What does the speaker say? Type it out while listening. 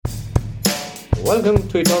Welcome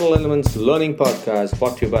to Eternal Elements Learning Podcast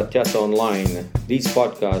brought to you by Atyasa Online. These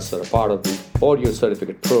podcasts are a part of the audio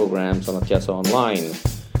certificate programs on Atyasa Online.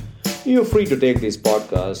 You're free to take these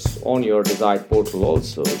podcasts on your desired portal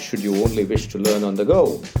also, should you only wish to learn on the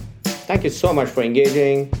go. Thank you so much for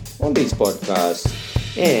engaging on these podcasts,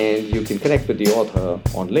 and you can connect with the author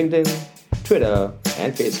on LinkedIn, Twitter,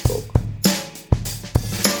 and Facebook.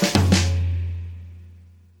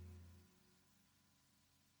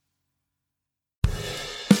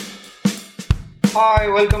 Hi,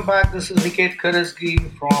 welcome back. This is Niket Karasgi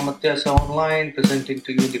from Atyasa Online presenting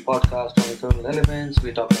to you the podcast on Eternal Elements.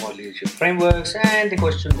 We're talking about leadership frameworks, and the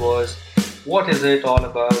question was, what is it all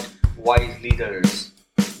about wise leaders?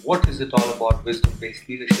 What is it all about wisdom-based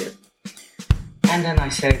leadership? And then I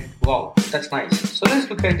said, wow, that's nice. So let's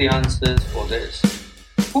look at the answers for this.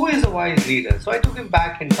 Who is a wise leader? So I took him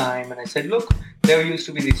back in time and I said, look, there used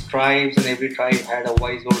to be these tribes and every tribe had a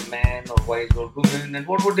wise old man or wise old woman, and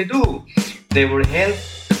what would they do? They would help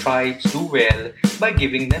the tribes do well by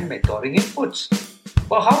giving them mentoring inputs.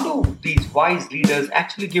 Well, how do these wise leaders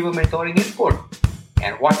actually give a mentoring input?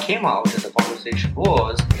 And what came out in the conversation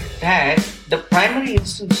was that the primary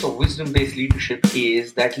instance of wisdom-based leadership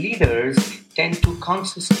is that leaders tend to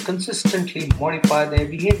consistently modify their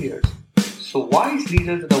behaviors. So wise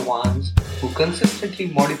leaders are the ones who consistently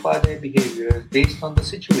modify their behaviors based on the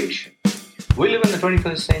situation. We live in the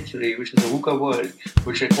 21st century, which is a VUCA world,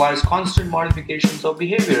 which requires constant modifications of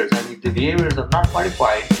behaviors. And if the behaviors are not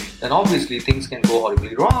modified, then obviously things can go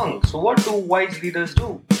horribly wrong. So what do wise leaders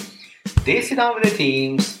do? They sit down with their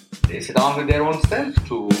teams, they sit down with their own self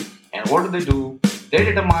too, and what do? They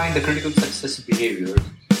determine the critical success behaviors,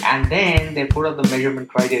 and then they put up the measurement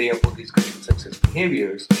criteria for these critical success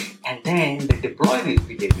behaviors, and then they deploy these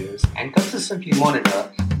behaviors and consistently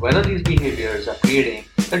monitor whether these behaviors are creating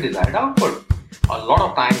the desired output. A lot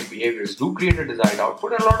of times behaviors do create a desired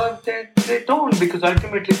output, and a lot of them they don't, because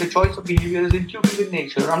ultimately the choice of behavior is intuitive in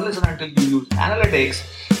nature unless and until you use analytics,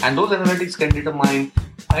 and those analytics can determine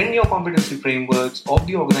in your competency frameworks of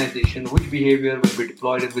the organization which behavior will be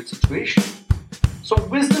deployed in which situation. So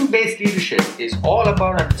wisdom-based leadership is all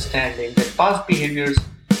about understanding that past behaviors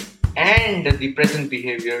and the present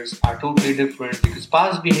behaviors are totally different, because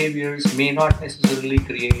past behaviors may not necessarily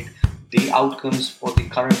create the outcomes for the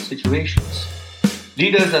current situations.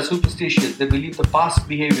 Leaders are superstitious. They believe the past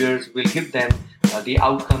behaviors will give them the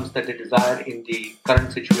outcomes that they desire in the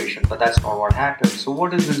current situation, but that's not what happens. So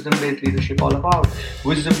what is wisdom-based leadership all about?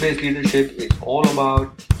 Wisdom-based leadership is all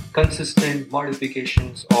about consistent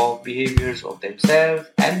modifications of behaviors of themselves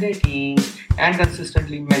and their teams, and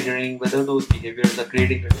consistently measuring whether those behaviors are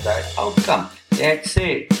creating the desired outcome. That's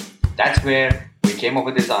it. That's where we came up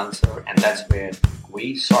with this answer, and that's where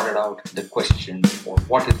we sorted out the question for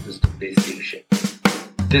what is wisdom-based leadership.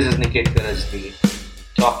 This is Niket Karasgi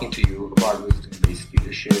talking to you about wisdom-based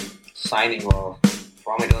leadership, signing off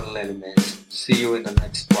from Eternal Elements. See you in the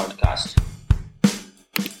next podcast.